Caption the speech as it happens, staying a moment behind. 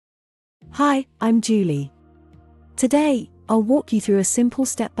Hi, I'm Julie. Today, I'll walk you through a simple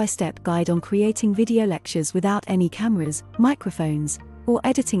step-by-step guide on creating video lectures without any cameras, microphones, or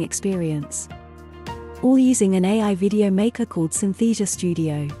editing experience. All using an AI video maker called Synthesia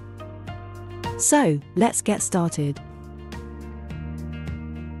Studio. So, let's get started.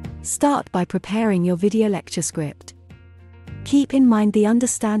 Start by preparing your video lecture script. Keep in mind the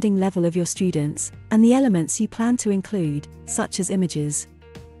understanding level of your students, and the elements you plan to include, such as images.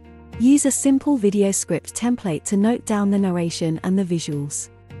 Use a simple video script template to note down the narration and the visuals.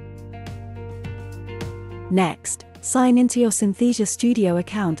 Next, sign into your Synthesia Studio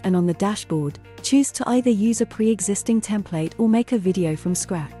account and on the dashboard, choose to either use a pre-existing template or make a video from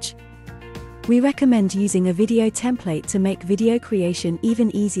scratch. We recommend using a video template to make video creation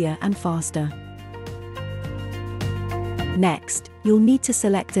even easier and faster. Next, you'll need to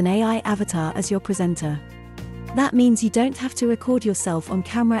select an AI avatar as your presenter. That means you don't have to record yourself on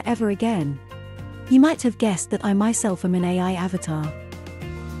camera ever again. You might have guessed that I myself am an AI avatar.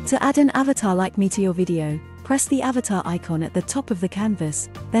 To add an avatar like me to your video, press the avatar icon at the top of the canvas,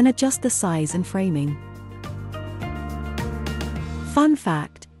 then adjust the size and framing. Fun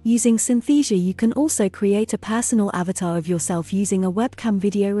fact, using Synthesia you can also create a personal avatar of yourself using a webcam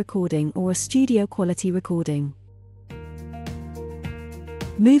video recording or a studio quality recording.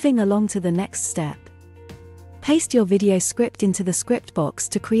 Moving along to the next step. Paste your video script into the script box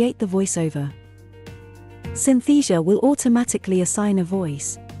to create the voiceover. Synthesia will automatically assign a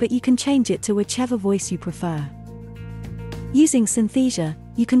voice, but you can change it to whichever voice you prefer. Using Synthesia,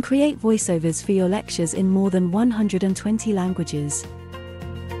 you can create voiceovers for your lectures in more than 120 languages.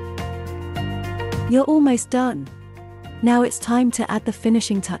 You're almost done. Now it's time to add the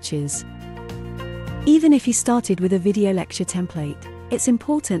finishing touches. Even if you started with a video lecture template, it's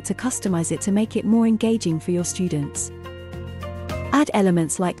important to customize it to make it more engaging for your students. Add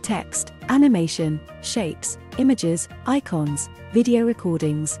elements like text, animation, shapes, images, icons, video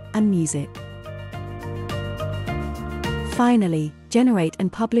recordings, and music. Finally, generate and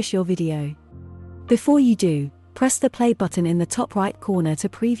publish your video. Before you do, press the play button in the top right corner to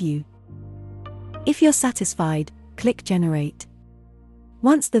preview. If you're satisfied, click Generate.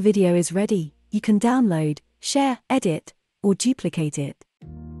 Once the video is ready, you can download, share, edit, or duplicate it.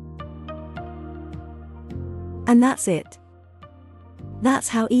 And that's it. That's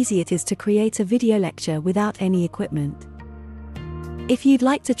how easy it is to create a video lecture without any equipment. If you'd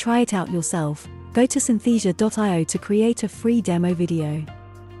like to try it out yourself, go to synthesia.io to create a free demo video.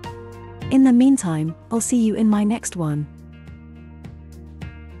 In the meantime, I'll see you in my next one.